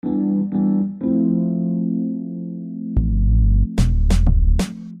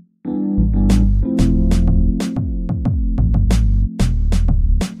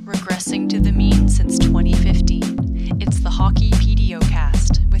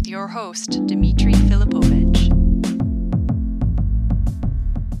host, Dmitry Filipovich.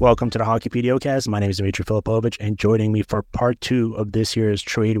 Welcome to the Hockeypediocast. My name is Dmitry Filipovich, and joining me for part 2 of this year's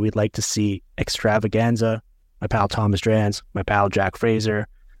Trade We'd Like to See Extravaganza, my pal Thomas Drance, my pal Jack Fraser.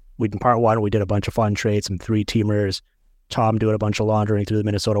 In part 1, we did a bunch of fun trades, some 3-teamers. Tom doing a bunch of laundering through the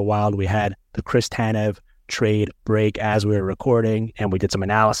Minnesota Wild. We had the Chris Tanev trade break as we were recording, and we did some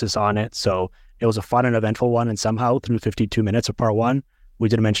analysis on it. So it was a fun and eventful one, and somehow through 52 minutes of part 1, we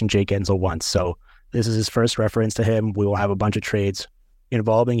didn't mention Jake Guentzel once. So this is his first reference to him. We will have a bunch of trades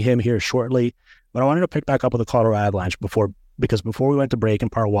involving him here shortly. But I wanted to pick back up with the Colorado Avalanche because before we went to break in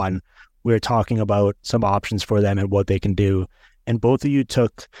part 1, we were talking about some options for them and what they can do. And both of you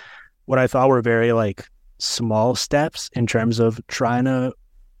took what I thought were very small steps in terms of trying to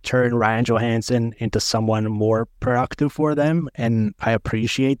turn Ryan Johansson into someone more productive for them. And I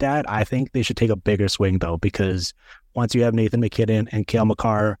appreciate that. I think they should take a bigger swing though, because once you have Nathan MacKinnon and Cale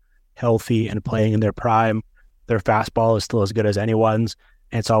Makar healthy and playing in their prime, their fastball is still as good as anyone's.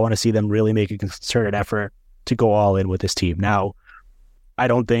 And so I want to see them really make a concerted effort to go all in with this team. Now, I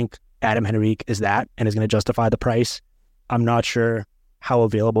don't think Adam Henrique is that and is going to justify the price. I'm not sure how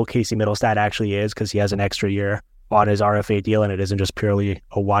available Casey Middlestad actually is because he has an extra year on his RFA deal and it isn't just purely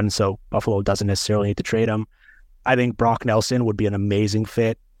a one, so Buffalo doesn't necessarily need to trade him. I think Brock Nelson would be an amazing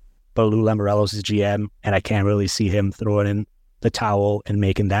fit, but Lou Lamoriello's his GM, and I can't really see him throwing in the towel and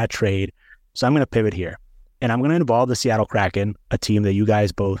making that trade. So I'm going to pivot here, and I'm going to involve the Seattle Kraken, a team that you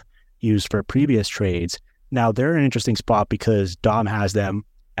guys both used for previous trades. Now, they're in an interesting spot because Dom has them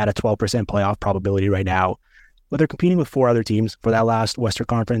at a 12% playoff probability right now, but they're competing with 4 other teams for that last Western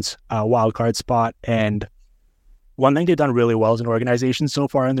Conference wildcard spot. And one thing they've done really well as an organization so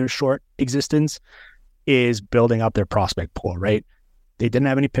far in their short existence is building up their prospect pool, right? They didn't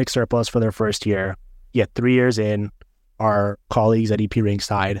have any pick surplus for their first year, yet 3 years in, our colleagues at EP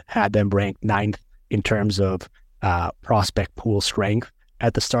Ringside had them ranked 9th in terms of prospect pool strength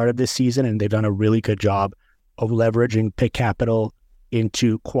at the start of this season, and they've done a really good job of leveraging pick capital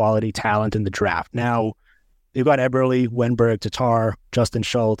into quality talent in the draft. Now, they've got Eberle, Wenberg, Tatar, Justin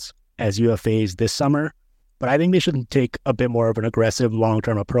Schultz as UFAs this summer, but I think they should take a bit more of an aggressive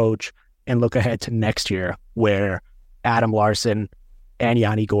long-term approach and look ahead to next year where Adam Larsson and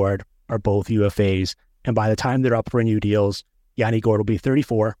Yanni Gourde are both UFAs. And by the time they're up for new deals, Yanni Gourde will be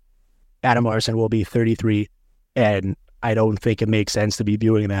 34, Adam Larsson will be 33, and I don't think it makes sense to be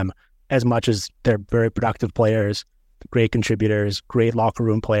viewing them as much as they're very productive players, great contributors, great locker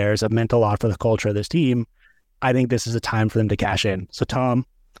room players, have meant a lot for the culture of this team. I think this is a time for them to cash in. So Tom,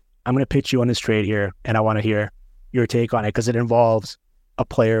 I'm going to pitch you on this trade here, and I want to hear your take on it because it involves a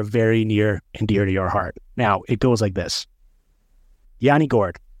player very near and dear to your heart. Now, it goes like this. Yanni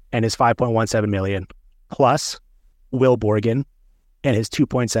Gourde and his $5.17 million plus Will Borgen and his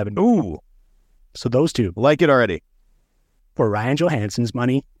 $2.7 million. Ooh. So those two. Like it already. For Ryan Johansson's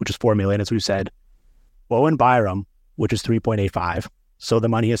money, which is $4 million, as we've said, Bowen Byram, which is $3.85. So the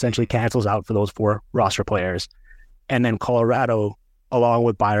money essentially cancels out for those 4 roster players. And then Colorado, along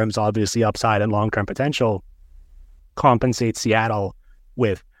with Byram's obviously upside and long-term potential, compensates Seattle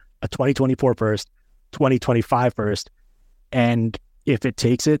with a 2024 first, 2025 first, and if it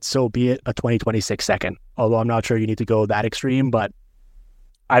takes it, so be it, a 2026 second. Although I'm not sure you need to go that extreme, but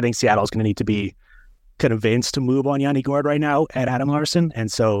I think Seattle's going to need to be convinced to move on Yanni Gourde right now at Adam Larsson.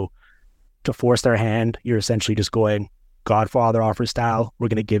 And so to force their hand, you're essentially just going Godfather offer style. We're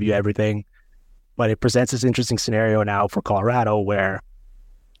going to give you everything. But it presents this interesting scenario now for Colorado where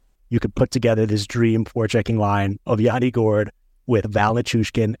you could put together this dream forechecking line of Yanni Gourde with Val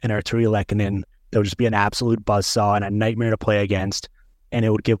Nichushkin and Artturi Lehkonen. That would just be an absolute buzzsaw and a nightmare to play against. And it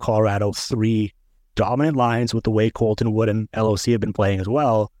would give Colorado 3 dominant lines with the way Colton Wood and LOC have been playing as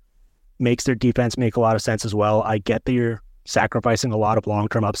well. Makes their defense make a lot of sense as well. I get that you're sacrificing a lot of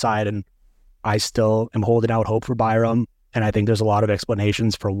long-term upside, and I still am holding out hope for Byram. And I think there's a lot of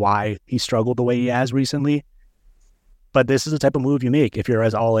explanations for why he struggled the way he has recently. But this is the type of move you make if you're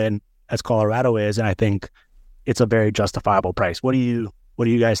as all-in as Colorado is, and I think it's a very justifiable price. What do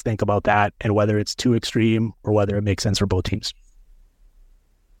you guys think about that, and whether it's too extreme or whether it makes sense for both teams?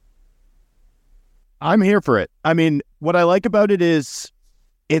 I'm here for it. I mean, what I like about it is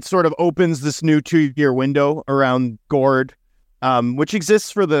it sort of opens this new 2-year window around Gourde, which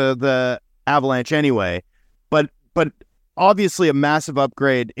exists for the Avalanche anyway, but obviously a massive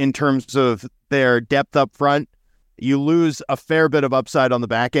upgrade in terms of their depth up front. You lose a fair bit of upside on the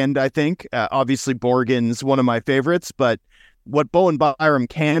back end, I think. Obviously, Borgen's one of my favorites, but what Bowen Byram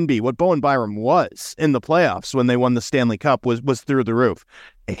can be, what Bowen Byram was in the playoffs when they won the Stanley Cup was through the roof.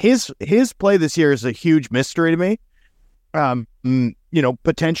 His play this year is a huge mystery to me.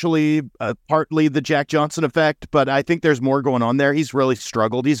 potentially partly the Jack Johnson effect, but I think there's more going on there. He's really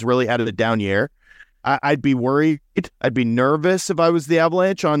struggled. He's really had a down year. I'd be worried. I'd be nervous if I was the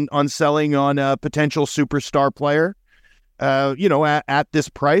Avalanche on selling on a potential superstar player, at this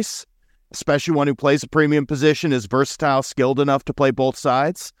price, especially one who plays a premium position, is versatile, skilled enough to play both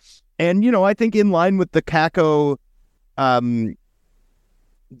sides. And, I think in line with the Kakko,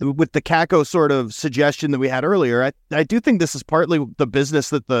 sort of suggestion that we had earlier, I do think this is partly the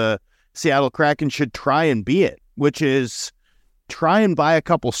business that the Seattle Kraken should try and be it, which is try and buy a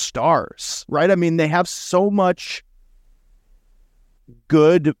couple stars, right? I mean, they have so much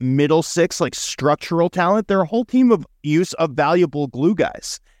good middle six, like structural talent. They're a whole team of valuable glue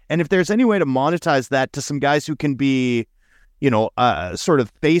guys. And if there's any way to monetize that to some guys who can be, sort of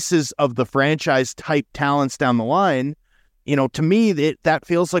faces of the franchise type talents down the line, to me, that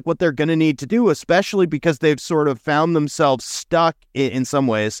feels like what they're going to need to do, especially because they've sort of found themselves stuck in some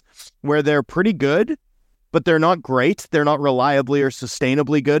ways where they're pretty good, but they're not great. They're not reliably or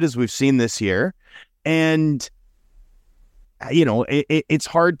sustainably good, as we've seen this year. And, it's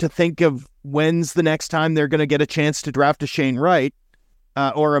hard to think of when's the next time they're going to get a chance to draft a Shane Wright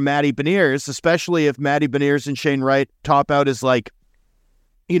or a Matty Beniers, especially if Matty Beniers and Shane Wright top out as like,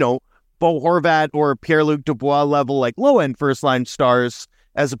 Bo Horvat or Pierre-Luc Dubois level, like low-end first-line stars,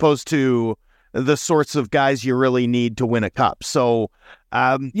 as opposed to the sorts of guys you really need to win a cup. So,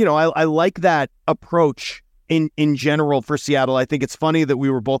 I like that approach in general for Seattle. I think it's funny that we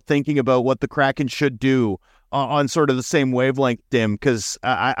were both thinking about what the Kraken should do on sort of the same wavelength, Dim, because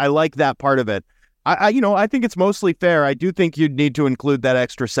I like that part of it. I think it's mostly fair. I do think you'd need to include that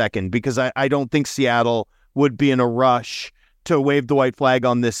extra second, because I don't think Seattle would be in a rush to wave the white flag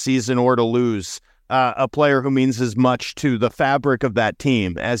on this season or to lose a player who means as much to the fabric of that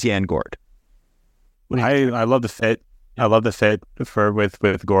team as Jan Gord. I love the fit. I love the fit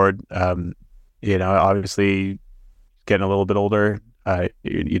with Gord. Obviously getting a little bit older.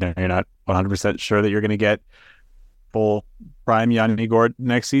 You're not 100% sure that you're going to get full prime Yanni Gord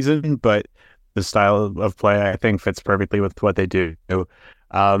next season, but the style of play I think fits perfectly with what they do.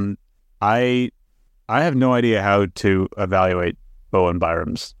 I have no idea how to evaluate Bowen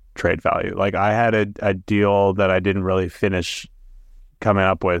Byram's trade value. Like, I had a deal that I didn't really finish coming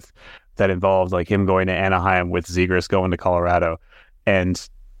up with that involved like him going to Anaheim with Zegras going to Colorado. And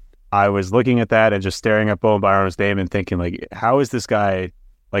I was looking at that and just staring at Bowen Byram's name and thinking, like, how is this guy,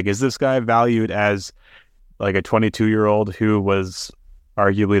 like, is this guy valued as like a 22-year-old who was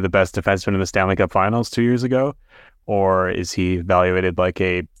arguably the best defenseman in the Stanley Cup Finals 2 years ago? Or is he evaluated like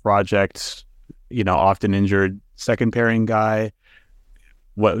a project, often injured second pairing guy?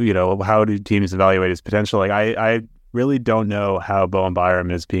 How do teams evaluate his potential? Like, I really don't know how Bowen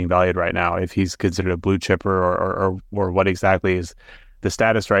Byram is being valued right now, if he's considered a blue chipper or what exactly is the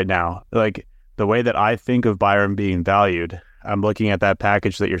status right now. Like, the way that I think of Byram being valued, I'm looking at that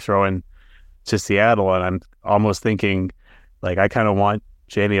package that you're throwing to Seattle, and I'm almost thinking, like, I kind of want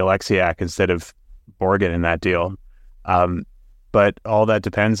Jamie Alexiak instead of Borgen in that deal. But all that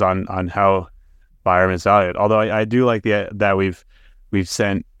depends on how Byram is valued. Although I do like that we've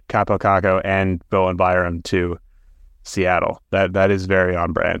sent Kaapo Kakko and Bowen Byram to Seattle. That is very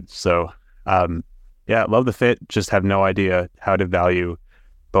on brand. So love the fit. Just have no idea how to value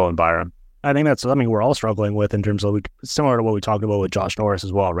Bowen Byram. I think that's something we're all struggling with in terms of similar to what we talked about with Josh Norris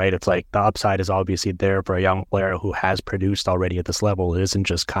as well, right? It's like the upside is obviously there for a young player who has produced already at this level. It isn't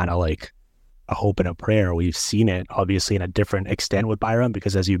just kind of like a hope and a prayer. We've seen it obviously in a different extent with Byram,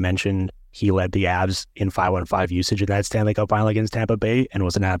 because as you mentioned, he led the Avs in 5-on-5 usage in that Stanley Cup final against Tampa Bay and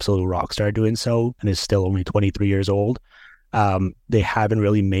was an absolute rock star doing so, and is still only 23 years old. They haven't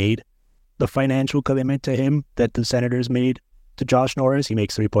really made the financial commitment to him that the Senators made to Josh Norris. He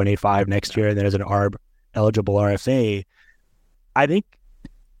makes $3.85 next year, and then as an ARB eligible RFA. I think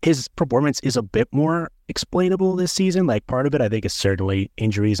his performance is a bit more explainable this season. Like, part of it, I think, is certainly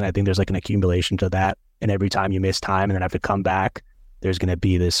injuries, and I think there's like an accumulation to that. And every time you miss time and then have to come back, there's going to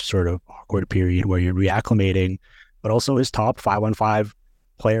be this sort of awkward period where you're reacclimating. But also his top 5-on-5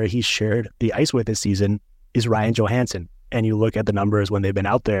 player he's shared the ice with this season is Ryan Johansson. And you look at the numbers when they've been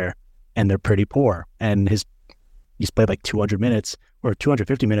out there, and they're pretty poor. And he's played like 200 minutes or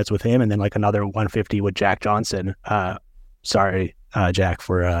 250 minutes with him, and then like another 150 with Jack Johnson. Sorry, Jack,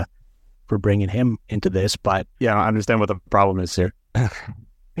 for bringing him into this, but yeah, I understand what the problem is here.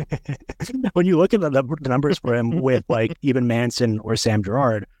 When you look at the numbers for him with like even Manson or Sam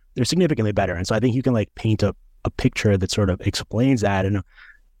Girard, they're significantly better. And so I think you can like paint a picture that sort of explains that. And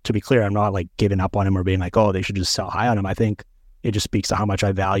to be clear, I'm not like giving up on him or being like, oh, they should just sell high on him. I think it just speaks to how much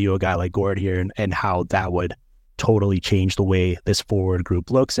I value a guy like Gord here and how that would totally change the way this forward group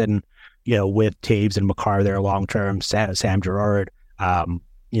looks. And, with Taves and Makar there long-term, Sam Girard,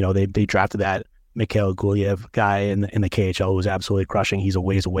 they drafted that Mikhail Gulyev guy in the KHL who's absolutely crushing. He's a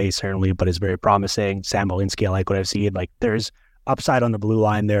ways away, certainly, but is very promising. Sam Malinsky, I like what I've seen. Like, there's upside on the blue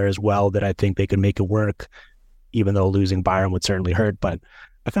line there as well that I think they could make it work, even though losing Byram would certainly hurt. But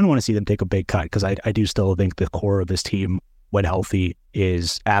I kind of want to see them take a big cut because I do still think the core of this team, when healthy,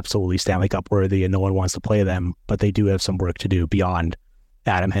 is absolutely Stanley Cup worthy and no one wants to play them, but they do have some work to do beyond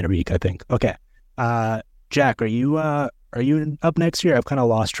Adam Henrique, I think. Okay. Jack, are you up next year? I've kind of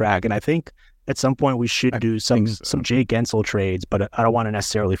lost track, and I think at some point we should do some Jake Gensel trades, but I don't want to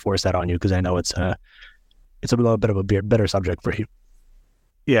necessarily force that on you because I know it's a little bit of a better subject for you.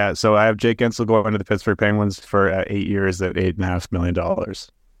 Yeah, so I have Jake Gensel going to the Pittsburgh Penguins for 8 years at $8.5 million.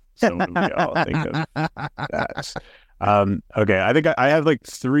 So we all think of that. Okay, I think I have like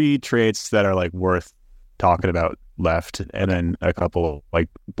 3 traits that are like worth talking about left, and then a couple like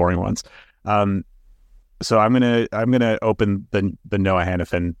boring ones. So I'm gonna open the Noah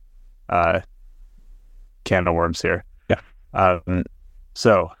Hanifin can of worms here. Yeah.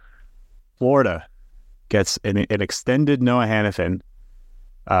 So Florida gets an extended Noah Hanifin.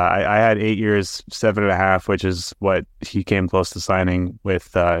 I had 8 years, 7.5, which is what he came close to signing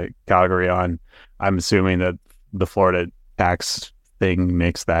with Calgary on. I'm assuming that the Florida tax thing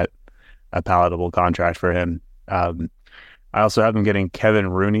makes that a palatable contract for him. I also have them getting Kevin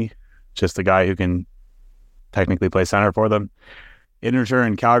Rooney, just a guy who can technically play center for them. In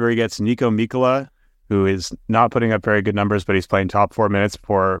return, Calgary gets Nico Mikkola, who is not putting up very good numbers, but he's playing top 4 minutes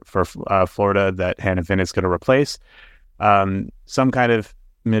for Florida that Hanifin is going to replace. Some kind of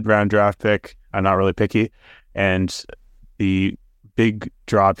mid-round draft pick. I'm not really picky. And the big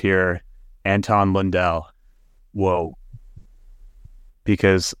drop here, Anton Lundell. Whoa.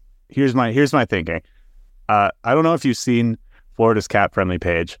 Because here's my thinking. I don't know if you've seen Florida's cap-friendly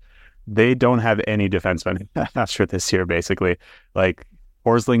page. They don't have any defensemen after this year, basically. Like,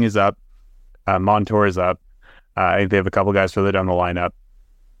 Forsling is up. Montour is up. I think they have a couple guys further down the lineup.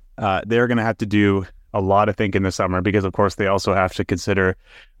 They're going to have to do a lot of thinking this summer because, of course, they also have to consider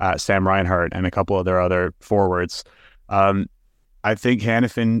Sam Reinhart and a couple of their other forwards. I think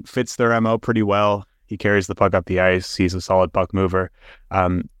Hanifin fits their MO pretty well. He carries the puck up the ice. He's a solid puck mover.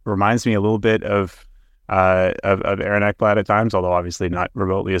 Reminds me a little bit of Aaron Ekblad at times, although obviously not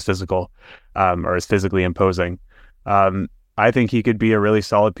remotely as physical or as physically imposing. I think he could be a really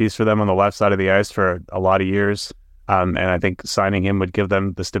solid piece for them on the left side of the ice for a lot of years. And I think signing him would give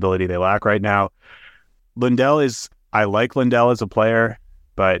them the stability they lack right now. I like Lundell as a player,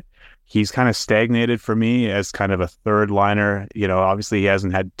 but he's kind of stagnated for me as kind of a third liner. Obviously he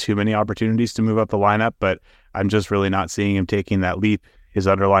hasn't had too many opportunities to move up the lineup, but I'm just really not seeing him taking that leap. His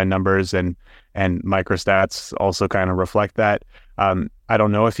underlying numbers and microstats also kind of reflect that. I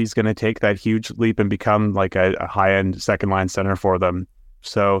don't know if he's going to take that huge leap and become like a high-end second-line center for them.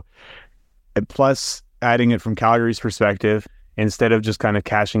 So, and plus adding it from Calgary's perspective, instead of just kind of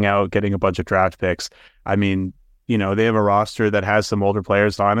cashing out, getting a bunch of draft picks, I mean, they have a roster that has some older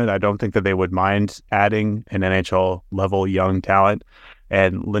players on it. I don't think that they would mind adding an NHL-level young talent.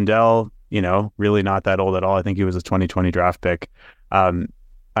 And Lundell, really not that old at all. I think he was a 2020 draft pick.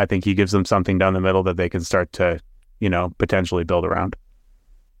 I think he gives them something down the middle that they can start to, potentially build around.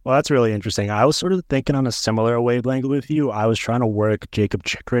 Well, that's really interesting. I was sort of thinking on a similar wavelength with you. I was trying to work Jacob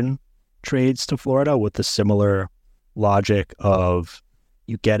Chychrun trades to Florida with the similar logic of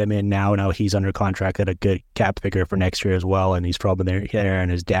you get him in now he's under contract at a good cap figure for next year as well, and he's probably there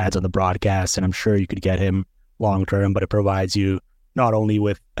and his dad's on the broadcast, and I'm sure you could get him long term, but it provides you not only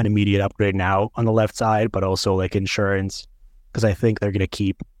with an immediate upgrade now on the left side, but also like insurance, because I think they're going to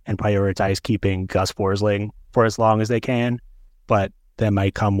keep and prioritize keeping Gus Forsling for as long as they can, but that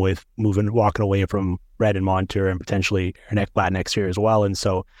might come with walking away from Red and Montour and potentially Aaron Ekblad next year as well. And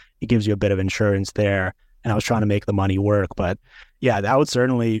so it gives you a bit of insurance there. And I was trying to make the money work, but yeah, that would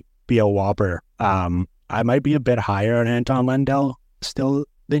certainly be a whopper. I might be a bit higher on Anton Lundell still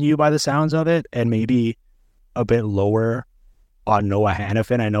than you by the sounds of it, and maybe a bit lower on Noah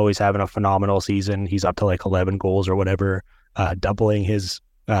Hanifin. I know he's having a phenomenal season. He's up to like 11 goals or whatever, doubling his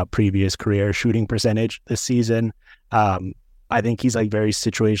previous career shooting percentage this season. I think he's like very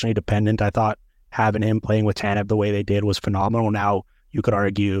situationally dependent. I thought having him playing with Tanev the way they did was phenomenal. Now you could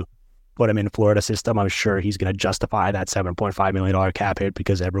argue put him in Florida system. I'm sure he's going to justify that $7.5 million cap hit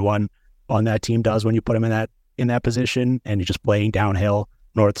because everyone on that team does when you put him in that position, and he's just playing downhill.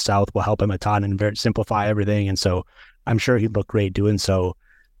 North-south will help him a ton and simplify everything. And so I'm sure he'd look great doing so,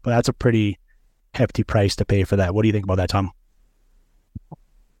 but that's a pretty hefty price to pay for that. What do you think about that, Tom?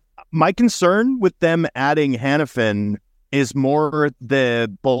 My concern with them adding Hanifin is more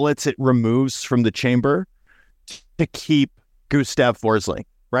the bullets it removes from the chamber to keep Gustav Forsling,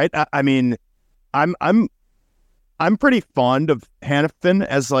 right? I mean, I'm pretty fond of Hanifin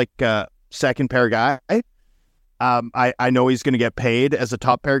as like a second pair guy. I know he's going to get paid as a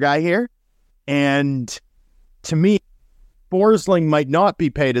top pair guy here, and to me, Forsling might not be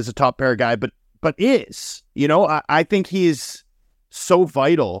paid as a top pair guy, but is. You know, I think he's so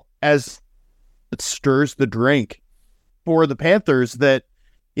vital as it stirs the drink for the Panthers that,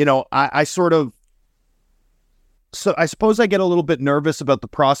 you know, I suppose I get a little bit nervous about the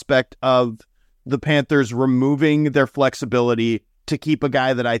prospect of the Panthers removing their flexibility to keep a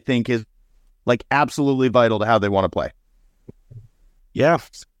guy that I think is like absolutely vital to how they want to play. Yeah,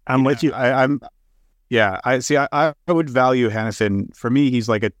 I'm with you. I would value Hanifin. For me, he's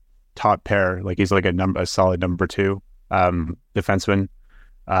like a top pair. Like he's like a solid number 2 defenseman,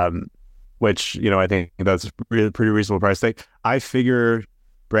 which, you know, I think that's really pretty reasonable price tag. I figure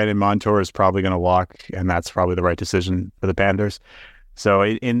Brandon Montour is probably going to walk, and that's probably the right decision for the Panthers. So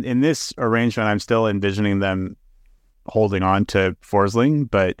in this arrangement, I'm still envisioning them holding on to Forsling,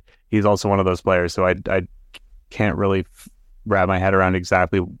 but he's also one of those players. So I can't really wrap my head around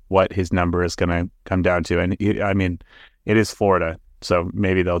exactly what his number is going to come down to. And I mean, it is Florida, so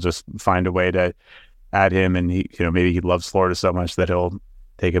maybe they'll just find a way to add him, and maybe he loves Florida so much that he'll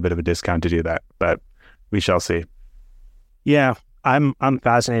take a bit of a discount to do that. But we shall see. Yeah, I'm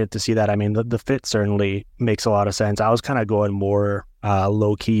fascinated to see that. I mean, the fit certainly makes a lot of sense. I was kind of going more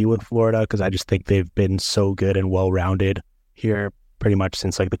low key with Florida because I just think they've been so good and well rounded here pretty much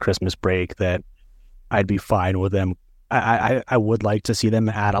since like the Christmas break that I'd be fine with them. I would like to see them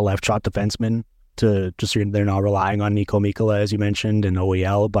add a left shot defenseman to just so they're not relying on Nico Mikkola, as you mentioned, and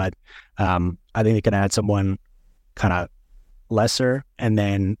OEL, but I think they can add someone kind of lesser and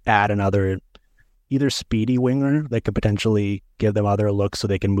then add another either speedy winger that could potentially give them other looks so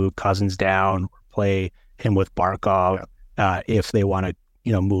they can move Cousins down, play him with Barkov if they want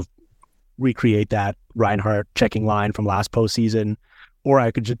to, recreate that Reinhardt checking line from last postseason. Or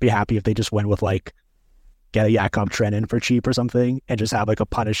I could just be happy if they just went with like get a Jakub Trenin for cheap or something and just have like a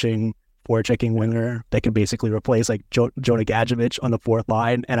punishing forechecking winger that can basically replace like Jonah Gadjevich on the fourth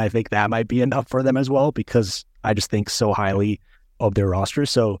line. And I think that might be enough for them as well, because I just think so highly of their roster.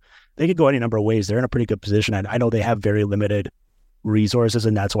 So they could go any number of ways. They're in a pretty good position. I know they have very limited resources,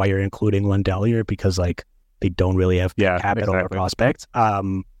 and that's why you're including Lundell here, because like they don't really have capital or prospects.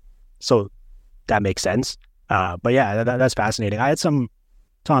 So that makes sense. But yeah, that's fascinating. I had some,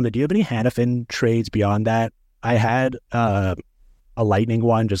 Tom, do you have any Hanifin trades beyond that? I had a Lightning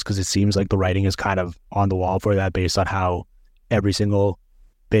one just because it seems like the writing is kind of on the wall for that based on how every single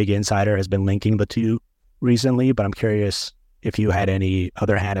big insider has been linking the two recently. But I'm curious if you had any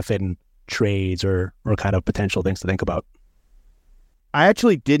other Hanifin trades or kind of potential things to think about. I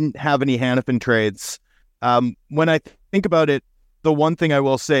actually didn't have any Hanifin trades. When I think about it, the one thing I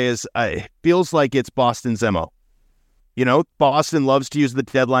will say is it feels like it's Boston's MO. You know, Boston loves to use the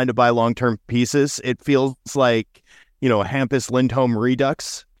deadline to buy long-term pieces. It feels like, a Hampus Lindholm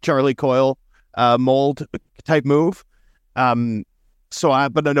Redux, Charlie Coyle mold type move. But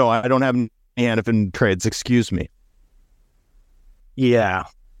no, I don't have any Hanifin trades. Excuse me. Yeah.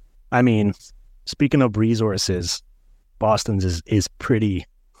 I mean, speaking of resources, Boston's is pretty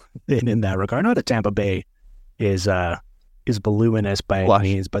thin in that regard. Not that Tampa Bay is voluminous by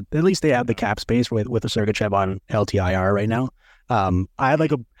any means, but at least they have the cap space with a Sergachev on LTIR right now. I had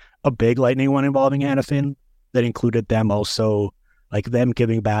like a big Lightning one involving Hanifin that included them also, like them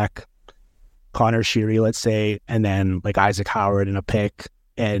giving back Connor Sheary, let's say, and then like Isaac Howard in a pick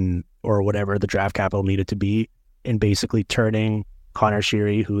or whatever the draft capital needed to be, and basically turning Connor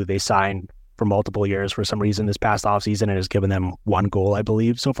Sheary, who they signed for multiple years for some reason this past offseason and has given them one goal, I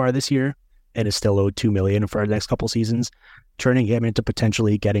believe, so far this year, and is still owed $2 million for the next couple seasons, turning him into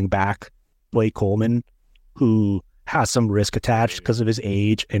potentially getting back Blake Coleman, who has some risk attached because of his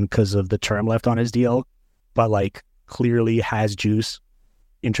age and because of the term left on his deal, but like clearly has juice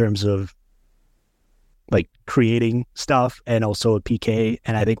in terms of like creating stuff and also a PK,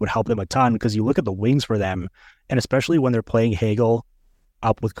 and I think would help them a ton because you look at the wings for them, and especially when they're playing Hagel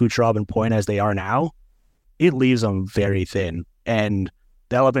up with Kucherov and Point as they are now, it leaves them very thin. And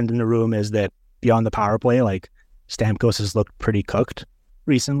the elephant in the room is that beyond the power play, like Stamkos has looked pretty cooked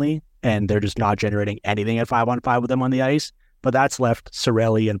recently, and they're just not generating anything at 5-on-5 with them on the ice. But that's left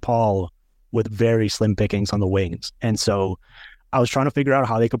Cirelli and Paul with very slim pickings on the wings. And so I was trying to figure out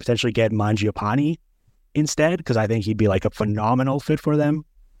how they could potentially get Mangiapane instead, because I think he'd be like a phenomenal fit for them.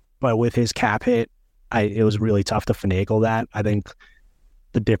 But with his cap hit, it was really tough to finagle that. I think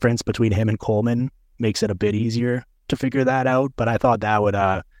the difference between him and Coleman makes it a bit easier to figure that out. But I thought that would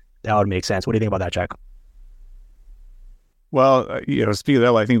make sense. What do you think about that, Jack? Well, speaking of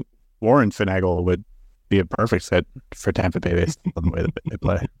that, I think Warren Finagle would be a perfect fit for Tampa Bay based on the way that they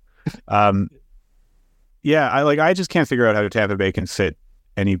play. I just can't figure out how Tampa Bay can fit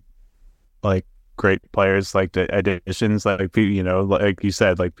any like great players like the additions. Like you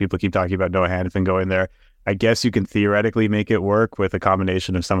said, like people keep talking about Noah Hanifin going there. I guess you can theoretically make it work with a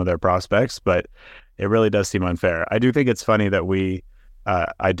combination of some of their prospects, but it really does seem unfair. I do think it's funny that we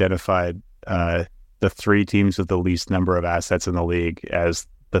identified the three teams with the least number of assets in the league as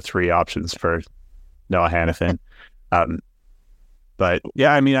the three options for Noah Hanifin. But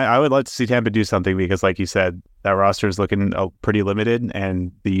yeah, I mean, I would love to see Tampa do something because, like you said, that roster is looking pretty limited,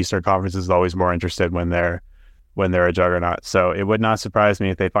 and the Eastern Conference is always more interested when they're a juggernaut. So it would not surprise me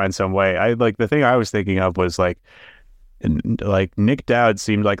if they find some way. The thing I was thinking of was like Nick Dowd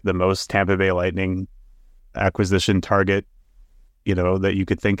seemed like the most Tampa Bay Lightning acquisition target, that you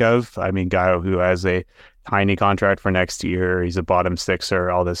could think of. I mean, guy who has a tiny contract for next year. He's a bottom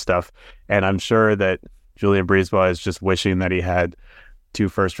sixer, all this stuff. And I'm sure that Julian Brisebois is just wishing that he had 2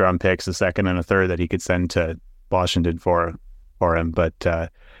 first-round picks, a second and a third, that he could send to Washington for him. But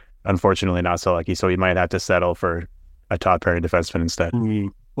unfortunately not so lucky. So he might have to settle for a top-pairing defenseman instead.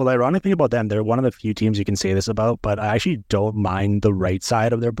 Well, the ironic thing about them, they're one of the few teams you can say this about, but I actually don't mind the right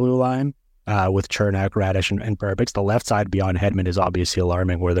side of their blue line. With Chernak, Radish, and Burbix. The left side beyond Hedman is obviously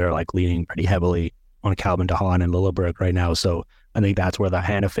alarming, where they're like leaning pretty heavily on Calvin DeHaan and Lilleberg right now. So I think that's where the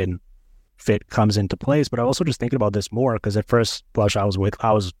Hanifin fit comes into place. But I'm also just thinking about this more because at first blush, I was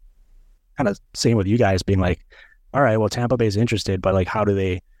kind of same with you guys being like, all right, well, Tampa Bay's interested, but like, how do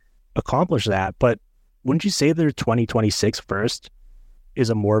they accomplish that? But wouldn't you say their 2026 first is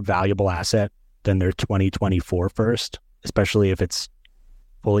a more valuable asset than their 2024 first, especially if it's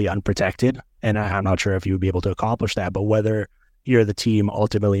fully unprotected? And I'm not sure if you would be able to accomplish that, but whether you're the team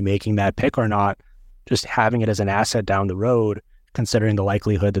ultimately making that pick or not, just having it as an asset down the road, considering the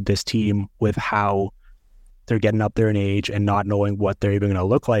likelihood that this team, with how they're getting up there in age and not knowing what they're even going to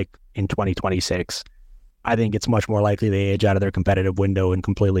look like in 2026, I think it's much more likely they age out of their competitive window and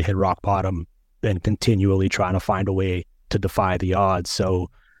completely hit rock bottom than continually trying to find a way to defy the odds. So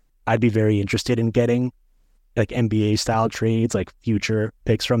I'd be very interested in getting like NBA style trades, like future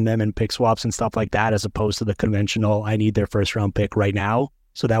picks from them and pick swaps and stuff like that, as opposed to the conventional, I need their first round pick right now.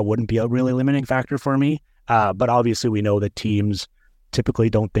 So that wouldn't be a really limiting factor for me. But obviously we know that teams typically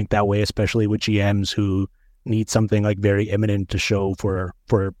don't think that way, especially with GMs who need something like very imminent to show for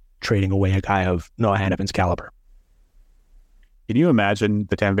trading away a guy of Noah Hanifin's caliber. Can you imagine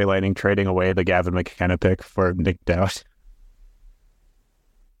the Tampa Bay Lightning trading away the Gavin McKenna pick for Nick Dowd?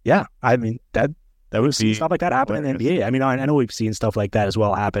 Yeah, I mean, that would see stuff like that happen in the NBA. I mean, I know we've seen stuff like that as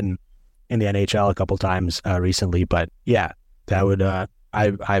well happen in the NHL a couple times recently, but yeah, that would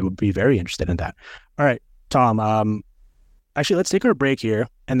I would be very interested in that. All right, Tom. Actually, let's take our break here,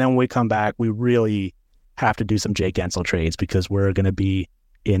 and then when we come back, we really have to do some Jake Guentzel trades because we're going to be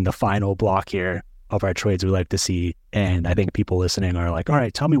in the final block here of our trades we like to see, and I think people listening are like, all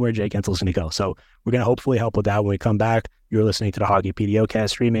right, tell me where Jake Guentzel's going to go. So we're going to hopefully help with that when we come back. You're listening to the Hockey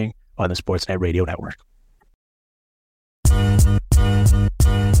PDOcast streaming on the Sportsnet Radio Network.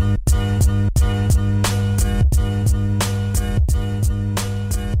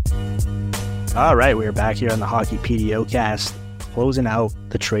 All right, we're back here on the Hockey PDOcast, closing out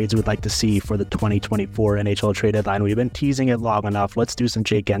the trades we'd like to see for the 2024 NHL trade deadline. We've been teasing it long enough. Let's do some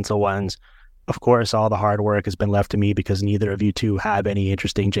Jake Guentzel ones. Of course, all the hard work has been left to me because neither of you two have any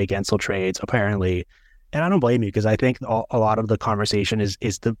interesting Jake Guentzel trades, apparently. And I don't blame you because I think a lot of the conversation is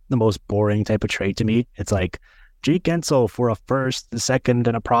the most boring type of trade to me. It's like Jake Guentzel for a first, a second,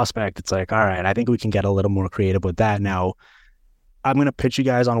 and a prospect. It's like, all right, I think we can get a little more creative with that. Now, I'm going to pitch you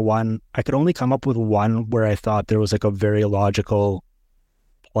guys on one. I could only come up with one where I thought there was like a very logical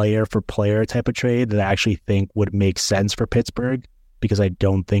player for player type of trade that I actually think would make sense for Pittsburgh, because I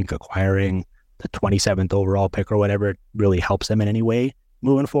don't think acquiring the 27th overall pick or whatever really helps them in any way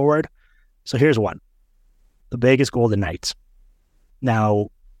moving forward. So here's one. The Vegas Golden Knights. Now,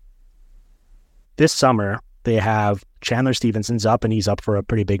 this summer, they have Chandler Stevenson's up, and he's up for a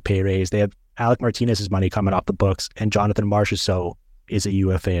pretty big pay raise. They have Alec Martinez's money coming off the books, and Jonathan Marchessault is a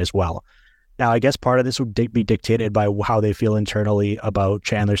UFA as well. Now, I guess part of this would be dictated by how they feel internally about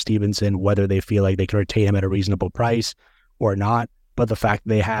Chandler Stevenson, whether they feel like they can retain him at a reasonable price or not. But the fact that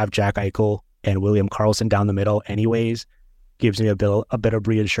they have Jack Eichel and William Karlsson down the middle anyways gives me a bit of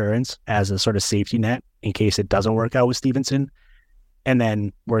reassurance as a sort of safety net in case it doesn't work out with Stevenson. And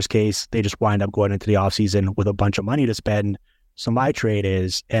then, worst case, they just wind up going into the offseason with a bunch of money to spend, So my trade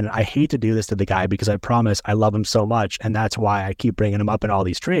is, and I hate to do this to the guy because I promise I love him so much, and that's why I keep bringing him up in all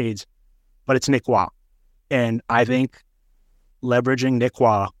these trades, but it's Nick Waugh. And I think leveraging Nick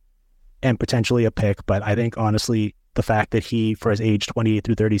Waugh and potentially a pick, but I think honestly, the fact that he, for his age 28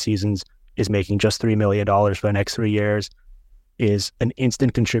 through 30 seasons, is making just $3 million for the next 3 years is an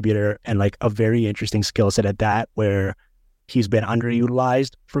instant contributor and like a very interesting skill set at that, where he's been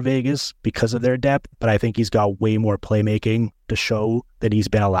underutilized for Vegas because of their depth, but I think he's got way more playmaking to show that he's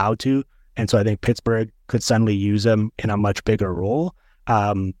been allowed to. And so I think Pittsburgh could suddenly use him in a much bigger role.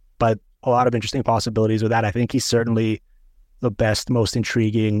 But a lot of interesting possibilities with that. I think he's certainly the best, most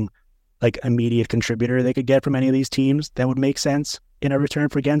intriguing, like immediate contributor they could get from any of these teams that would make sense in a return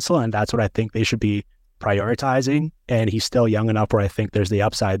for Gensel. And that's what I think they should be prioritizing. And he's still young enough where I think there's the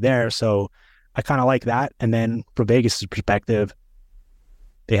upside there. So I kind of like that. And then from Vegas' perspective,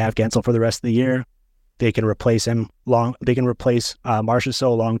 they have Gensel for the rest of the year. They can replace him They can replace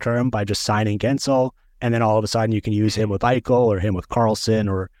Marchessault long term by just signing Gensel, and then all of a sudden you can use him with Eichel or him with Karlsson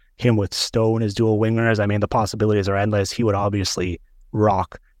or him with Stone as dual wingers. I mean, the possibilities are endless. He would obviously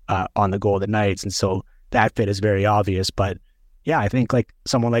rock on the Golden Knights, and so that fit is very obvious. But yeah, I think like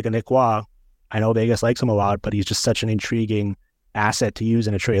someone like a Nick Waugh, I know Vegas likes him a lot, but he's just such an intriguing asset to use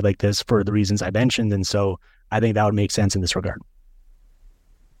in a trade like this for the reasons I mentioned, and so I think that would make sense in this regard.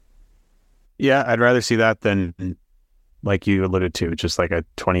 Yeah, I'd rather see that than, like you alluded to, just like a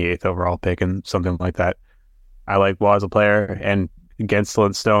 28th overall pick and something like that. I like Waugh as a player, and Gensel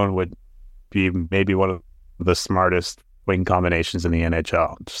and Stone would be maybe one of the smartest wing combinations in the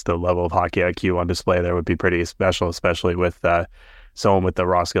NHL. Just the level of hockey IQ on display there would be pretty special, especially with someone with the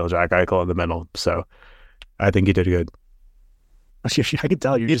raw skill Jack Eichel in the middle. So I think he did good. I can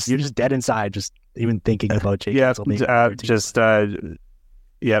tell you're just dead inside, just even thinking about Jake.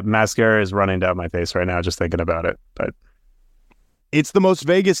 Mascara is running down my face right now just thinking about it. But it's the most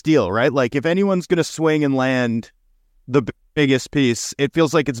Vegas deal, right? Like if anyone's going to swing and land the biggest piece, it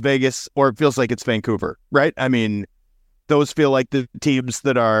feels like it's Vegas or it feels like it's Vancouver, right? I mean, those feel like the teams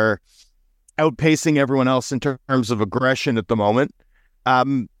that are outpacing everyone else in terms of aggression at the moment.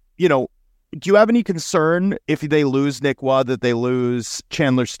 Do you have any concern if they lose Nick Waugh that they lose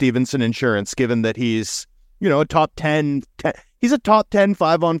Chandler Stevenson insurance, given that he's, a top 10, he's a top 10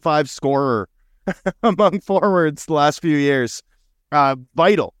 5-on-5 scorer among forwards the last few years.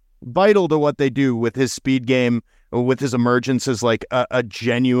 Vital to what they do with his speed game, with his emergence as like a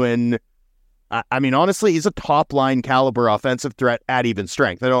genuine, I mean, honestly, he's a top line caliber offensive threat at even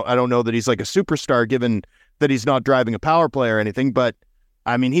strength. I don't know that he's like a superstar given that he's not driving a power play or anything, but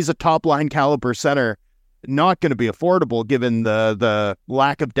I mean, he's a top line caliber center, not going to be affordable given the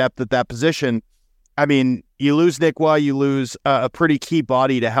lack of depth at that position. I mean, you lose Nick Waugh, you lose a pretty key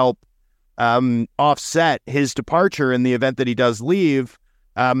body to help offset his departure in the event that he does leave.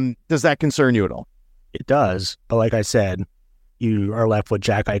 Does that concern you at all? It does, but like I said, you are left with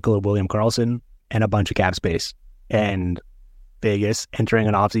Jack Eichel and William Karlsson and a bunch of cap space. And Vegas entering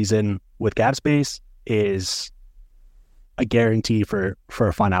an offseason with cap space is a guarantee for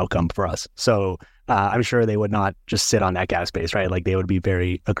a fun outcome for us. So I'm sure they would not just sit on that cap space, right? Like they would be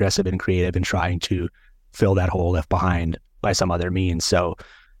very aggressive and creative in trying to fill that hole left behind by some other means. So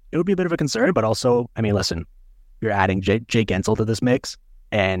it would be a bit of a concern, but also, I mean, listen, you're adding Jake Gensel to this mix,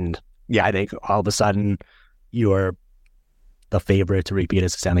 and yeah, I think all of a sudden you're the favorite to repeat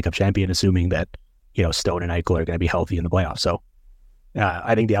as a Stanley Cup champion, assuming that, Stone and Eichel are going to be healthy in the playoffs. So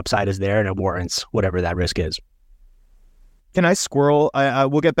I think the upside is there and it warrants whatever that risk is. Can I squirrel?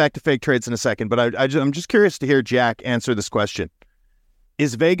 We'll get back to fake trades in a second, but I'm just curious to hear Jack answer this question.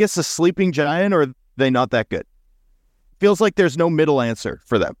 Is Vegas a sleeping giant or are they not that good? Feels like there's no middle answer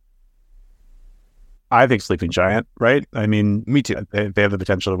for them. I think sleeping giant, right? I mean, me too. They have the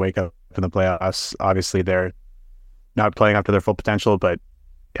potential to wake up in the playoffs. Obviously, they're not playing up to their full potential, but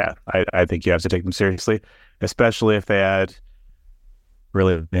yeah, I think you have to take them seriously, especially if they add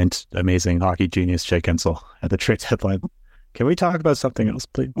really amazing hockey genius Jake Gensel at the trade deadline. Can we talk about something else,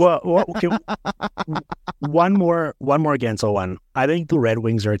 please? Well, one more Gensel one. I think the Red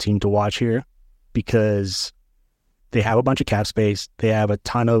Wings are a team to watch here because they have a bunch of cap space. They have a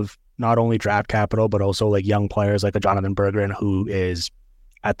ton of not only draft capital, but also like young players like a Jonathan Berggren who is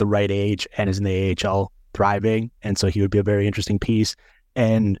at the right age and is in the AHL thriving. And so he would be a very interesting piece.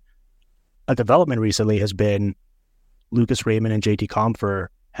 And a development recently has been Lucas Raymond and JT Compher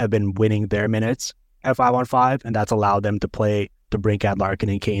have been winning their minutes at 5-on-5, and that's allowed them to play DeBrincat, Larkin,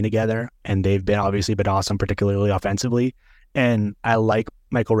 and Kane together. And they've been awesome, particularly offensively. And I like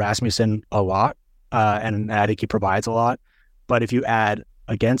Michael Rasmussen a lot, and I think he provides a lot. But if you add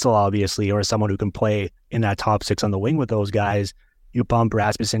a Gensel, obviously, or someone who can play in that top six on the wing with those guys, you bump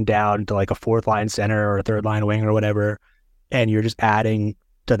Rasmussen down to like a fourth line center or a third line wing or whatever, and you're just adding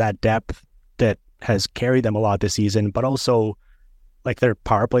to that depth that has carried them a lot this season, but also like their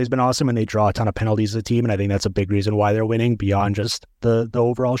power play has been awesome and they draw a ton of penalties as a team. And I think that's a big reason why they're winning beyond just the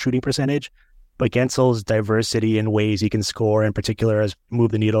overall shooting percentage. But Gensel's diversity in ways he can score, in particular as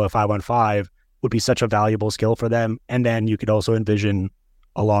move the needle at 5-on-5, would be such a valuable skill for them. And then you could also envision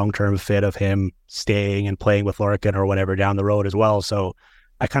a long-term fit of him staying and playing with Larkin or whatever down the road as well. So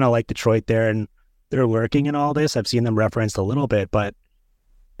I kind of like Detroit there, and they're lurking in all this. I've seen them referenced a little bit, but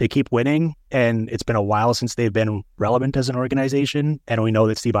they keep winning, and it's been a while since they've been relevant as an organization. And we know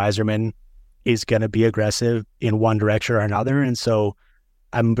that Steve Yzerman is going to be aggressive in one direction or another. And so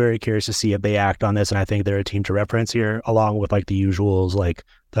I'm very curious to see if they act on this. And I think they're a team to reference here, along with like the usuals, like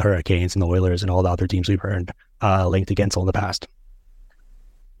the Hurricanes and the Oilers and all the other teams we've heard linked to Guentzel in the past.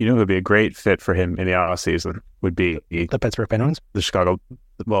 You know who would be a great fit for him in the off season would be The Pittsburgh Penguins? the Chicago.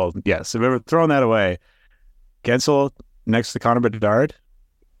 Well, yes. If we were throwing that away, Guentzel next to Connor Bedard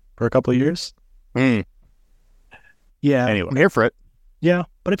for a couple of years. Yeah. Anyway, I'm here for it. Yeah.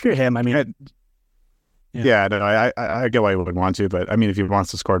 But if you're him, I mean, yeah, no, I get why he wouldn't want to, but I mean, if he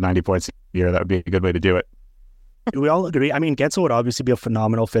wants to score 90 points a year, that would be a good way to do it. we all agree. I mean, Guentzel would obviously be a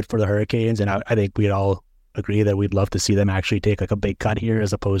phenomenal fit for the Hurricanes. And I think we'd all agree that we'd love to see them actually take like a big cut here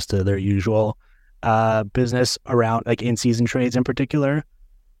as opposed to their usual business around like in-season trades in particular.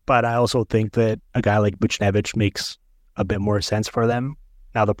 But I also think that a guy like Buchnevich makes a bit more sense for them.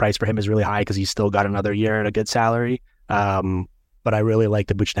 Now the price for him is really high because he's still got another year at a good salary. But I really like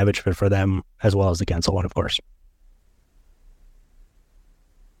the Buchnevich fit for them as well as the Guentzel one, of course.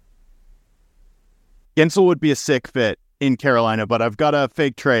 Guentzel would be a sick fit in Carolina, but I've got a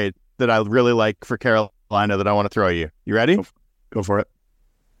fake trade that I really like for Carolina that I want to throw you. You ready? Go for it.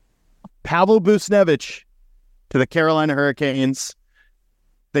 Pavel Buchnevich to the Carolina Hurricanes.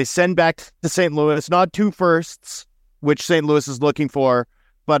 They send back to St. Louis, not 2 firsts, which St. Louis is looking for,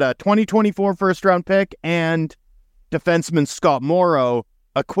 but a 2024 first-round pick and defenseman Scott Morrow,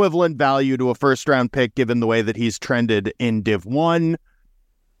 equivalent value to a first-round pick given the way that he's trended in Div 1.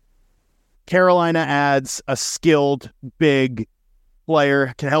 Carolina adds a skilled, big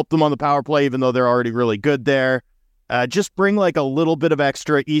player, can help them on the power play even though they're already really good there. Just bring like a little bit of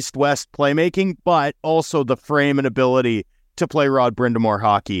extra east-west playmaking, but also the frame and ability to play Rod Brind'Amour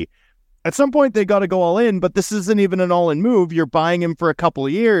hockey. At some point, they got to go all in, but this isn't even an all-in move. You're buying him for a couple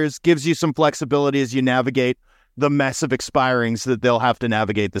of years, gives you some flexibility as you navigate the mess of expirings that they'll have to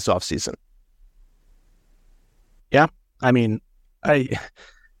navigate this offseason. Yeah, I mean,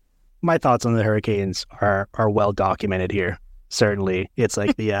 my thoughts on the Hurricanes are well documented here. Certainly, it's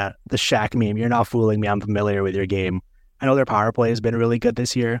like the Shaq meme. You're not fooling me. I'm familiar with your game. I know their power play has been really good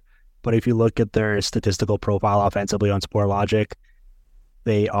this year, but if you look at their statistical profile offensively on Sportlogic,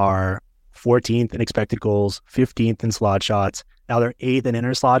 they are 14th in expected goals, 15th in slot shots. Now they're 8th in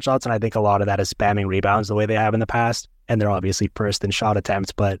inner slot shots, and I think a lot of that is spamming rebounds the way they have in the past. And they're obviously first in shot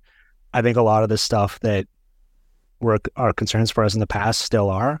attempts, but I think a lot of the stuff that are concerns for us in the past still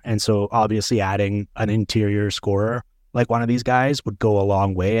are. And so obviously adding an interior scorer like one of these guys would go a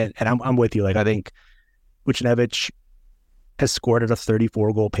long way. And I'm with you. Like, I think Buchnevich has scored at a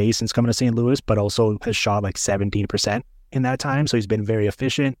 34-goal pace since coming to St. Louis, but also has shot like 17% in that time. So he's been very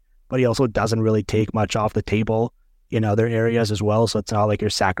efficient, but he also doesn't really take much off the table in other areas as well. So it's not like you're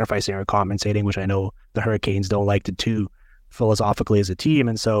sacrificing or compensating, which I know the Hurricanes don't like to do philosophically as a team.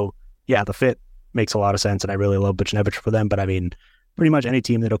 And so, yeah, the fit makes a lot of sense, and I really love Buchnevich for them. But I mean, pretty much any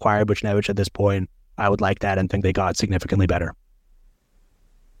team that acquired Buchnevich at this point, I would like that and think they got significantly better.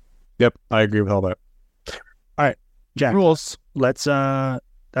 Yep, I agree with all that. All right, Jack. Rules. That's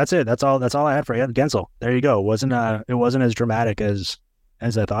it. That's all I had for you. Guentzel. There you go. It wasn't as dramatic as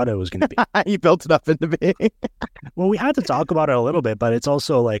I thought it was going to be. You built it up into me. Well, we had to talk about it a little bit, but it's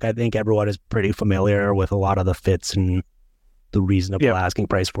also like I think everyone is pretty familiar with a lot of the fits and the reasonable asking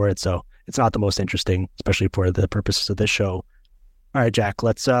price for it. So it's not the most interesting, especially for the purposes of this show. All right, Jack.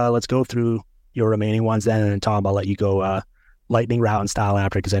 Let's go through your remaining ones then, and then Tom, I'll let you go lightning round style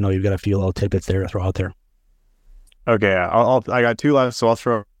after, because I know you've got a few little tidbits there to throw out there. Okay, I got 2 left, so I'll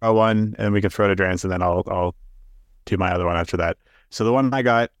throw one, and we can throw to Drance, and then I'll do my other one after that. So the one I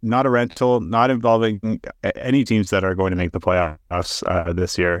got, not a rental, not involving any teams that are going to make the playoffs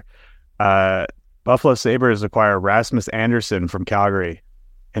this year. Buffalo Sabres acquire Rasmus Andersson from Calgary.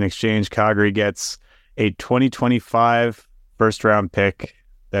 In exchange, Calgary gets a 2025 first-round pick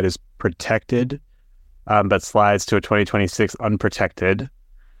that is protected, but slides to a 2026 unprotected.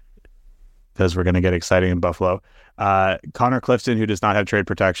 because we're going to get exciting in Buffalo. Connor Clifton, who does not have trade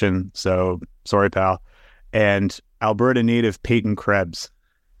protection, so sorry, pal. And Alberta native Peyton Krebs.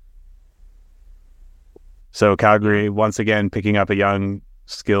 So Calgary, once again, picking up a young,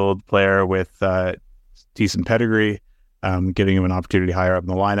 skilled player with decent pedigree, giving him an opportunity higher up in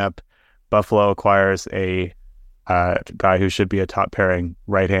the lineup. Buffalo acquires a guy who should be a top pairing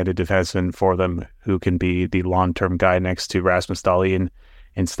right-handed defenseman for them, who can be the long-term guy next to Rasmus Dahlin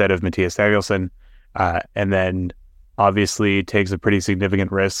instead of Matthias Danielsson, and then obviously takes a pretty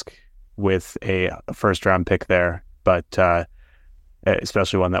significant risk with a first-round pick there, but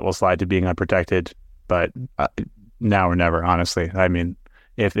especially one that will slide to being unprotected. But now or never, honestly. I mean,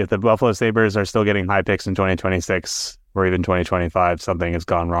 if the Buffalo Sabres are still getting high picks in 2026 or even 2025, something has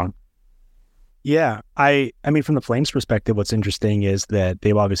gone wrong. Yeah, I mean, from the Flames' perspective, what's interesting is that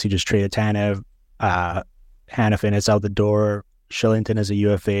they've obviously just traded Tanev. Hanifin is out the door. Shillington is a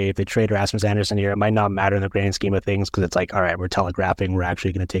UFA. If they trade Rasmus Andersson here, it might not matter in the grand scheme of things because it's like, all right, we're telegraphing we're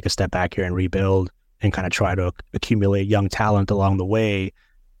actually going to take a step back here and rebuild and kind of try to accumulate young talent along the way.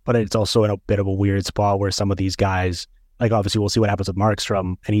 But it's also in a bit of a weird spot where some of these guys, like obviously we'll see what happens with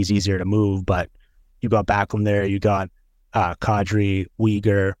Markstrom, and he's easier to move, but you got Backlund there, you got Kadri,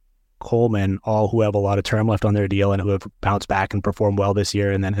 Uyghur, Coleman, all who have a lot of term left on their deal and who have bounced back and performed well this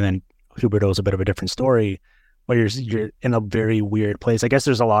year. And then Huberdeau's a bit of a different story, but you're in a very weird place. I guess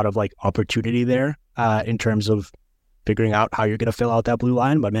there's a lot of like opportunity there in terms of figuring out how you're going to fill out that blue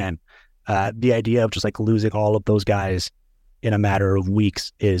line. But man, the idea of just like losing all of those guys in a matter of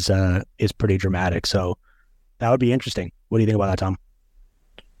weeks is pretty dramatic. So that would be interesting. What do you think about that, Tom?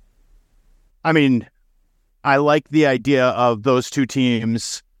 I mean, I like the idea of those two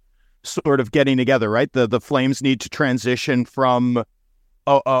teams sort of getting together, right? The Flames need to transition from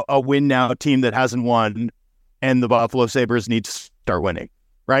a win now team that hasn't won, and the Buffalo Sabres need to start winning,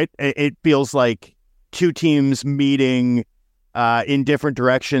 right? It feels like two teams meeting in different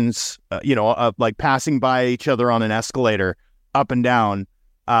directions, like passing by each other on an escalator up and down.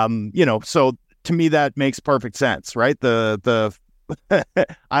 So to me that makes perfect sense, right? I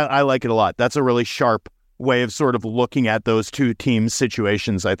like it a lot. That's a really sharp way of sort of looking at those two teams'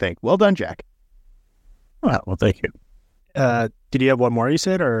 situations, I think. Well done, Jack. Well, thank you. Did you have one more you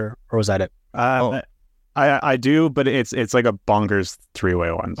said, or was that it? I do, but it's like a bonkers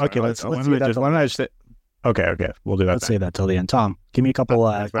three-way one. So okay, let's do that. Okay, we'll do that. Let's say that till the end. Tom, give me a couple.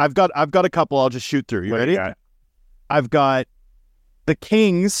 I've got a couple. I'll just shoot through. You ready? I've got the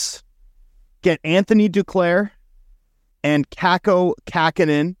Kings get Anthony Duclair and Kakko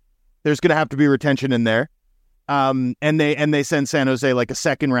Kähkönen. There's going to have to be retention in there. And they send San Jose like a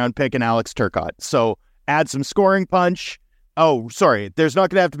second round pick and Alex Turcotte. So add some scoring punch. Oh, sorry. There's not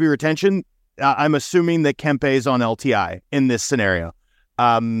going to have to be retention. I'm assuming that Kempe is on LTI in this scenario.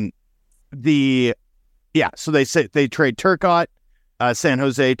 So they trade Turcotte. San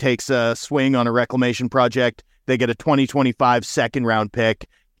Jose takes a swing on a reclamation project. They get a 2025 second round pick.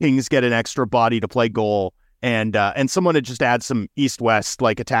 Kings get an extra body to play goal. And someone to just add some east-west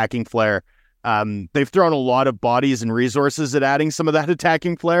like attacking flair. They've thrown a lot of bodies and resources at adding some of that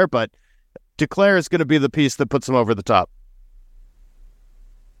attacking flair, but Duclair is going to be the piece that puts them over the top.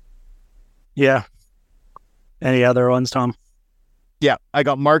 Yeah. Any other ones, Tom? Yeah, I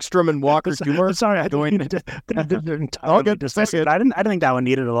got Markstrom and Walker Duehr. Sorry, I didn't think that one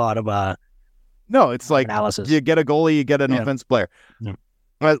needed a lot of no, it's like analysis. You get a goalie, you get an offense player. Yeah.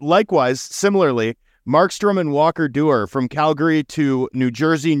 Likewise, similarly, Markstrom and Walker Duehr from Calgary to New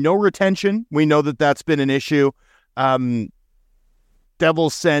Jersey. No retention. We know that that's been an issue.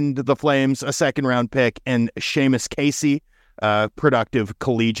 Devils send the Flames a second round pick and Seamus Casey, productive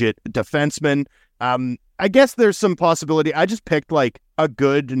collegiate defenseman. I guess there's some possibility. I just picked like a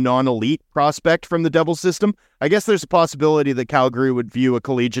good non-elite prospect from the Devils system. I guess there's a possibility that Calgary would view a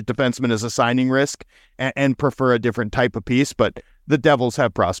collegiate defenseman as a signing risk and prefer a different type of piece, but the Devils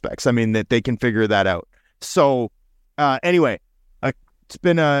have prospects. I mean, that they can figure that out. So anyway, it's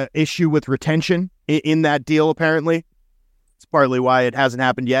been an issue with retention in that deal, apparently. It's partly why it hasn't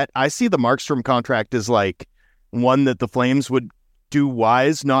happened yet. I see the Markstrom contract as like one that the Flames would do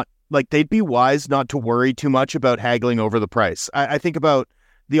wise, they'd be wise not to worry too much about haggling over the price. I think about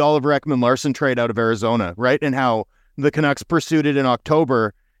the Oliver Ekman-Larsson trade out of Arizona, right? And how the Canucks pursued it in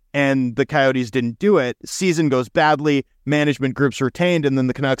October and the Coyotes didn't do it. Season goes badly, management group's retained, and then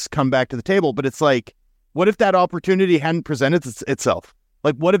the Canucks come back to the table. But it's like, what if that opportunity hadn't presented itself?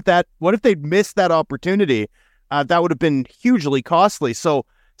 Like, what if they'd missed that opportunity? That would have been hugely costly. So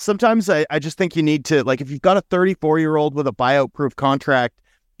sometimes I just think you need to, like, if you've got a 34-year-old with a buyout-proof contract,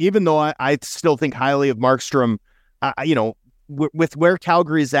 even though I still think highly of Markstrom, with where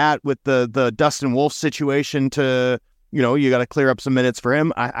Calgary's at with the Dustin Wolf situation to, you got to clear up some minutes for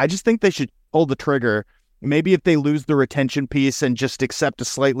him. I just think they should pull the trigger. Maybe if they lose the retention piece and just accept a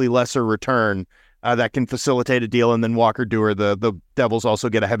slightly lesser return, that can facilitate a deal. And then Walker Duehr, the Devils also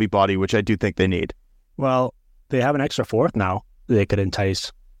get a heavy body, which I do think they need. Well, they have an extra fourth now they could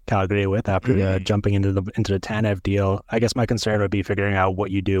entice Calgary with after jumping into the Tanev deal. I guess my concern would be figuring out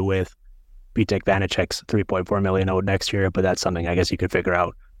what you do with Vitek Vanacek's $3.4 million owed next year, but that's something I guess you could figure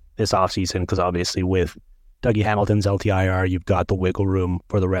out this offseason, because obviously with Dougie Hamilton's LTIR, you've got the wiggle room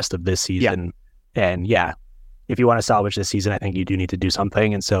for the rest of this season. Yeah. And if you want to salvage this season, I think you do need to do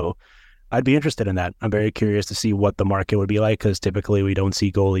something. And so I'd be interested in that. I'm very curious to see what the market would be like, because typically we don't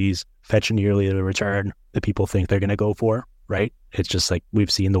see goalies fetch nearly the return that people think they're going to go for, right? It's just like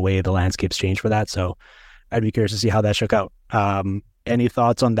we've seen the way the landscape's changed for that. So I'd be curious to see how that shook out. Any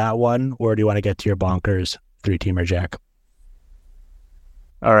thoughts on that one, or do you want to get to your bonkers three-teamer, Jack?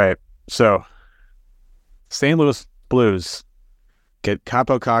 All right. So St. Louis Blues get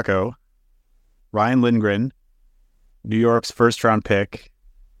Kaapo Kakko, Ryan Lindgren, New York's first-round pick,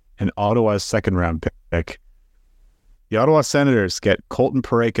 and Ottawa's second-round pick. The Ottawa Senators get Colton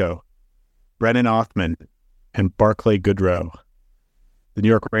Parayko, Brennan Othmann, and Barclay Goodrow. The New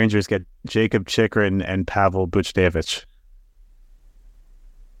York Rangers get Jacob Chychrun and Pavel Buchnevich.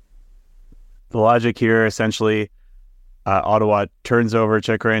 The logic here, essentially, Ottawa turns over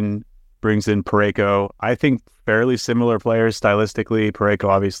Chychrun, brings in Parayko. I think fairly similar players stylistically. Parayko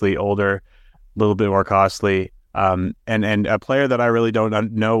obviously older, a little bit more costly. And a player that I really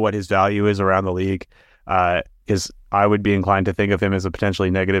don't know what his value is around the league, is I would be inclined to think of him as a potentially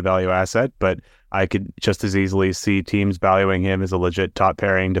negative value asset, but I could just as easily see teams valuing him as a legit top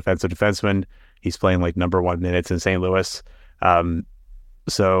pairing defensive defenseman. He's playing like number 1 minutes in St. Louis.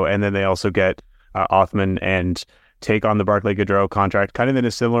 And then they also get Othmann and take on the Barclay Goodrow contract, kind of in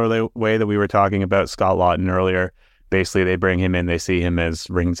a similar way that we were talking about Scott Laughton earlier. Basically, they bring him in, they see him as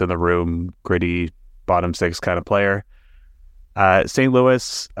rings in the room, gritty, bottom six kind of player. St.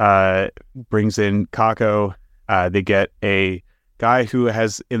 Louis brings in Kakko. They get a guy who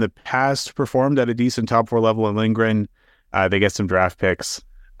has in the past performed at a decent top 4 level in Lindgren. They get some draft picks.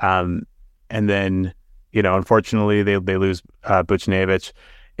 And then, unfortunately, they lose Buchnevich.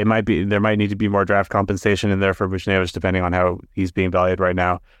 There might need to be more draft compensation in there for Buchnevich, depending on how he's being valued right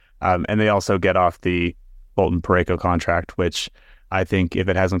now. And they also get off the Colton Parayko contract, which I think if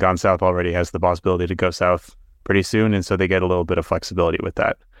it hasn't gone south already, has the possibility to go south pretty soon. And so they get a little bit of flexibility with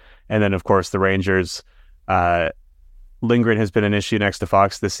that. And then, of course, the Rangers, Lindgren has been an issue next to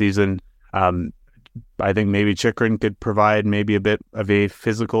Fox this season. I think maybe Chychrun could provide maybe a bit of a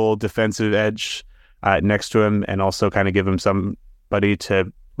physical defensive edge next to him, and also kind of give him somebody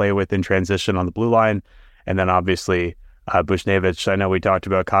to play with in transition on the blue line. And then obviously Buchnevich, I know we talked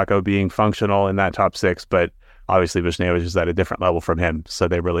about Kakko being functional in that top 6, but obviously Buchnevich is at a different level from him. So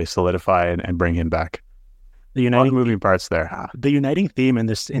they really solidify and bring him back. The uniting moving parts there. The uniting theme in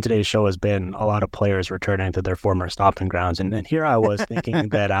today's show has been a lot of players returning to their former stomping grounds. And here I was thinking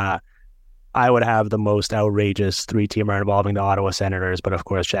that I would have the most outrageous three-teamer involving the Ottawa Senators, but of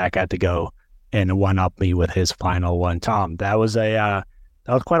course Jack had to go and one-up me with his final one. Tom, that was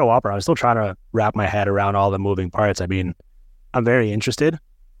quite a whopper. I was still trying to wrap my head around all the moving parts. I mean, I'm very interested,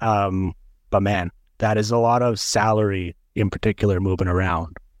 but man, that is a lot of salary in particular moving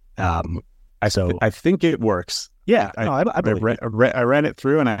around. I think it works. Yeah, I ran it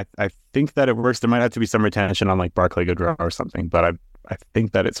through, and I think that it works. There might have to be some retention on like Barclay Goodrow or something, but I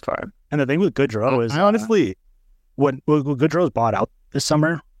think that it's fine. And the thing with Goodrow is, I honestly, when Goodrow's bought out this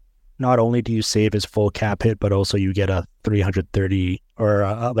summer, not only do you save his full cap hit, but also you get a 330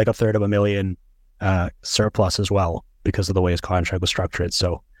 or like a third of a million surplus as well because of the way his contract was structured.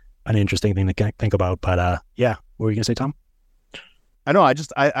 So an interesting thing to think about. But yeah, what were you gonna say, Tom? I know. I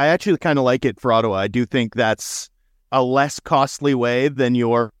actually kind of like it for Ottawa. I do think that's a less costly way than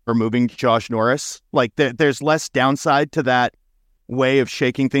you're removing Josh Norris. Like there's less downside to that way of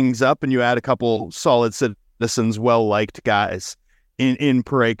shaking things up, and you add a couple solid citizens, well-liked guys in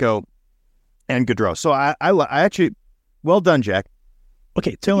Parayko and Goodrow. So I actually, well done, Jack.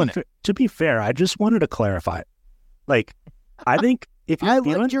 Okay, to be fair, I just wanted to clarify. Like, I think if you're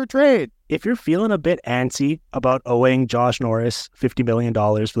liked your trade. If you're feeling a bit antsy about owing Josh Norris $50 million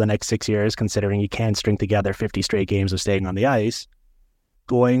for the next 6 years, considering you can't string together 50 straight games of staying on the ice,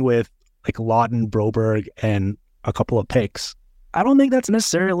 going with like Laughton, Broberg, and a couple of picks, I don't think that's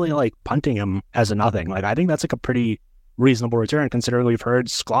necessarily like punting him as a nothing. Like, I think that's like a pretty reasonable return, considering we've heard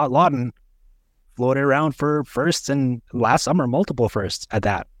Scott Laughton floated around for firsts, and last summer multiple firsts at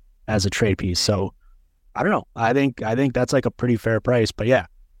that as a trade piece. So I don't know. I think that's like a pretty fair price. But yeah,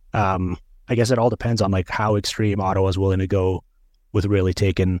 I guess it all depends on like how extreme Ottawa is willing to go with really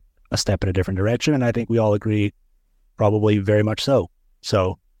taking a step in a different direction. And I think we all agree, probably very much so.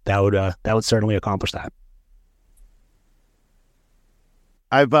 So that would certainly accomplish that.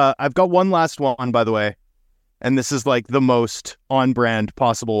 I've got one last one, by the way, and this is like the most on brand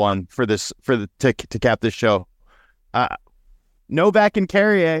possible one for to cap this show. Novak and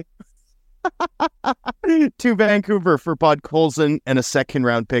Carrier to Vancouver for Podkolzin and a second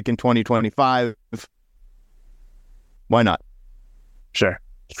round pick in 2025. Why not? Sure.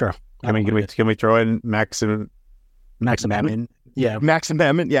 Can we throw in Maxim Mammon? Yeah, Maxim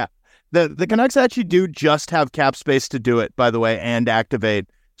Mammon. Yeah. The Canucks actually do just have cap space to do it, by the way, and activate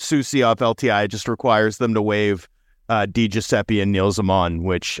Soucy off LTI. It just requires them to waive Di Giuseppe and Neil Zaman,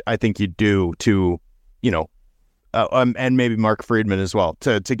 which I think you do to, and maybe Mark Friedman as well,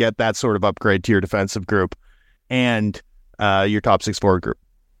 to get that sort of upgrade to your defensive group and your top 6 forward group.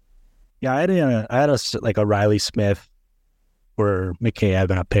 Yeah, I had a Riley Smith or McKay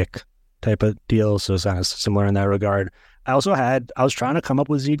a pick type of deal, so it's kind of similar in that regard. I was trying to come up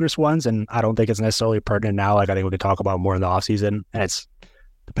with Zegras ones, and I don't think it's necessarily pertinent now. Like, I think we could talk about more in the offseason, and it's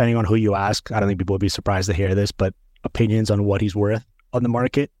depending on who you ask. I don't think people would be surprised to hear this, but opinions on what he's worth on the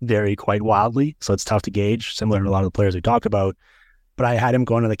market vary quite wildly, so it's tough to gauge, similar to a lot of the players we talked about. But I had him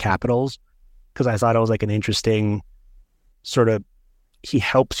going to the Capitals because I thought it was like an interesting sort of, he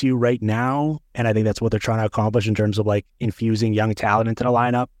helps you right now, and I think that's what they're trying to accomplish in terms of like infusing young talent into the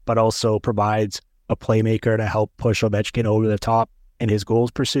lineup, but also provides a playmaker to help push Ovechkin over the top in his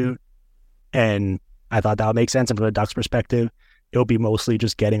goals pursuit. And I thought that would make sense. And from the Ducks perspective, it'll be mostly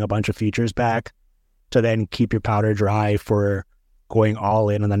just getting a bunch of features back to then keep your powder dry for going all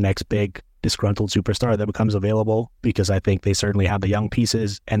in on the next big disgruntled superstar that becomes available, because I think they certainly have the young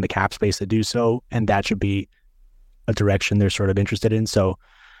pieces and the cap space to do so. And that should be a direction they're sort of interested in. So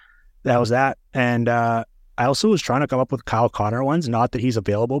that was that. And I also was trying to come up with Kyle Connor ones, not that he's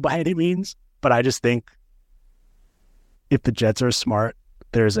available by any means, but I just think if the Jets are smart,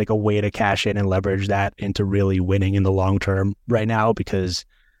 there's like a way to cash in and leverage that into really winning in the long term right now, because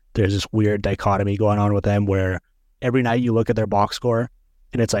there's this weird dichotomy going on with them where every night you look at their box score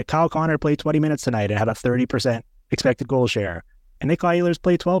and it's like Kyle Connor played 20 minutes tonight and had a 30% expected goal share. And Nick Ehlers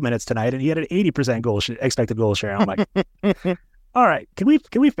played 12 minutes tonight and he had an 80% expected goal share. I'm like, all right, can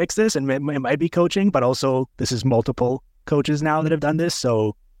we fix this? And it might be coaching, but also this is multiple coaches now that have done this.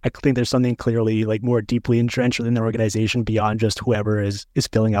 So I think there's something clearly like more deeply entrenched within the organization beyond just whoever is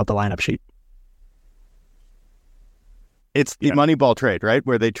filling out the lineup sheet. It's the Moneyball trade, right?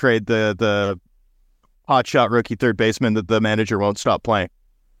 Where they trade the hotshot rookie third baseman that the manager won't stop playing.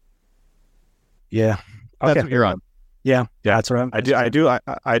 Yeah. That's what you're on. Yeah. That's what I'm.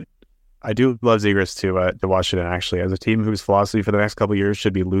 I do love Zegras to Washington, actually, as a team whose philosophy for the next couple of years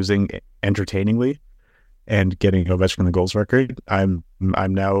should be losing entertainingly and getting Ovechkin the goals record. I'm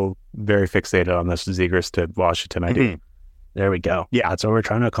now very fixated on this Zegras to Washington idea. Mm-hmm. There we go. Yeah, that's what we're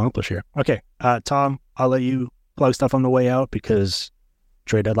trying to accomplish here. Okay, Tom, I'll let you plug stuff on the way out because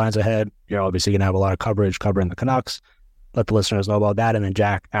trade deadline's ahead. You're obviously going to have a lot of coverage covering the Canucks. Let the listeners know about that. And then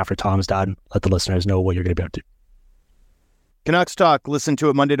Jack, after Tom's done, let the listeners know what you're going to be up to. Canucks Talk, listen to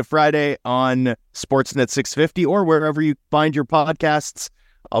it Monday to Friday on Sportsnet 650 or wherever you find your podcasts.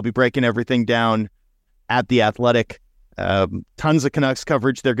 I'll be breaking everything down at The Athletic. Tons of Canucks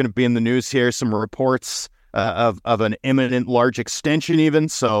coverage. They're going to be in the news here. Some reports of an imminent large extension even.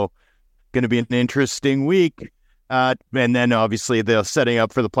 So going to be an interesting week. And then obviously they're setting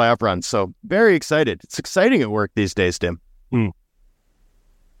up for the playoff run. So very excited. It's exciting at work these days, Tim.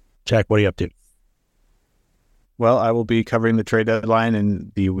 Jack, what are you up to? Well, I will be covering the trade deadline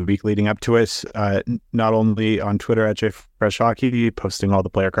and the week leading up to it, not only on Twitter at JFreshHockey, posting all the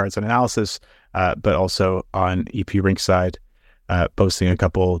player cards and analysis, but also on EP Rinkside, posting a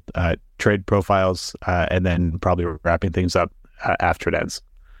couple trade profiles, and then probably wrapping things up after it ends.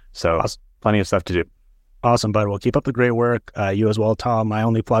 So awesome. Plenty of stuff to do. Awesome, bud. Well, keep up the great work. You as well, Tom. My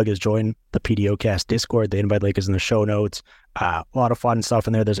only plug is join the PDOcast Discord. The invite link is in the show notes. A lot of fun stuff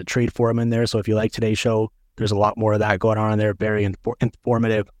in there. There's a trade forum in there. So if you like today's show, there's a lot more of that going on in there. Very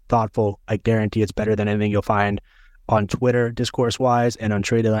informative, thoughtful. I guarantee it's better than anything you'll find on Twitter, discourse-wise, and on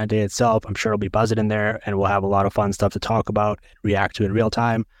trade deadline day itself. I'm sure it'll be buzzing in there, and we'll have a lot of fun stuff to talk about, react to in real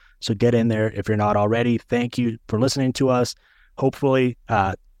time. So get in there if you're not already. Thank you for listening to us. Hopefully,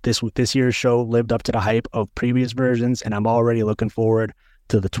 this year's show lived up to the hype of previous versions, and I'm already looking forward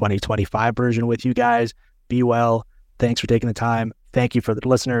to the 2025 version with you guys. Be well. Thanks for taking the time. Thank you for the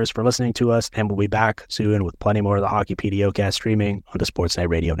listeners for listening to us, and we'll be back soon with plenty more of the Hockey PDOcast streaming on the Sportsnet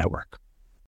Radio Network.